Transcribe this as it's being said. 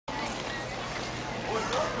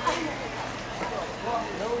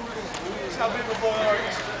Hello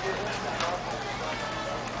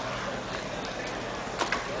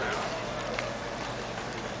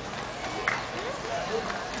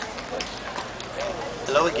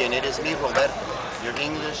again, it is me, Roberto, your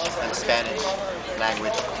English and Spanish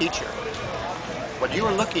language teacher. What you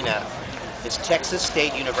are looking at is Texas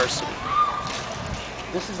State University.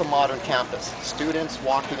 This is a modern campus. Students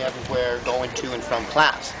walking everywhere, going to and from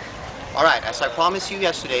class. Alright, as I promised you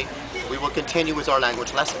yesterday, we will continue with our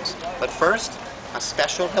language lessons. But first, a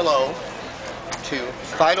special hello to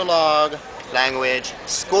Philolog Language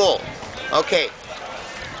School. Okay,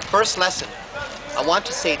 first lesson. I want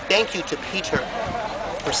to say thank you to Peter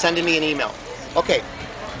for sending me an email. Okay,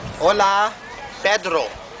 hola Pedro.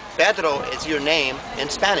 Pedro is your name in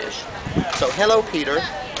Spanish. So hello Peter,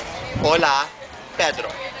 hola Pedro,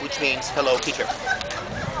 which means hello Peter.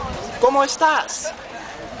 ¿Cómo estás?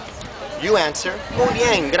 You answer, muy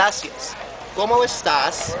bien, gracias. ¿Cómo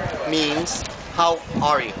estás means how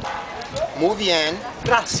are you? Muy bien,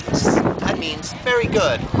 gracias. That means very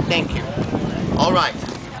good, thank you. All right.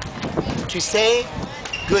 To say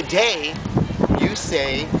good day, you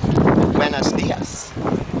say buenos dias.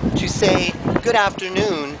 To say good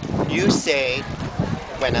afternoon, you say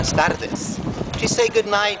buenas tardes. To say good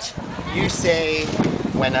night, you say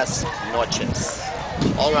buenas noches.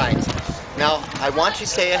 All right. Now, I want to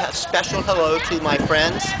say a special hello to my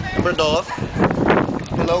friends, Berdov,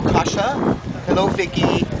 hello Kasha, hello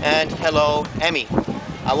Vicky, and hello Emmy.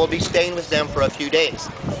 I will be staying with them for a few days.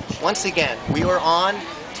 Once again, we are on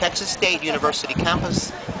Texas State University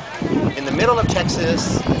campus, in the middle of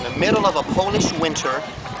Texas, in the middle of a Polish winter.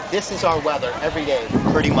 This is our weather every day,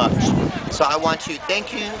 pretty much. So I want to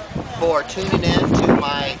thank you for tuning in to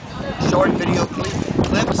my short video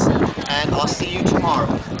clips, and I'll see you tomorrow.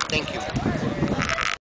 Thank you.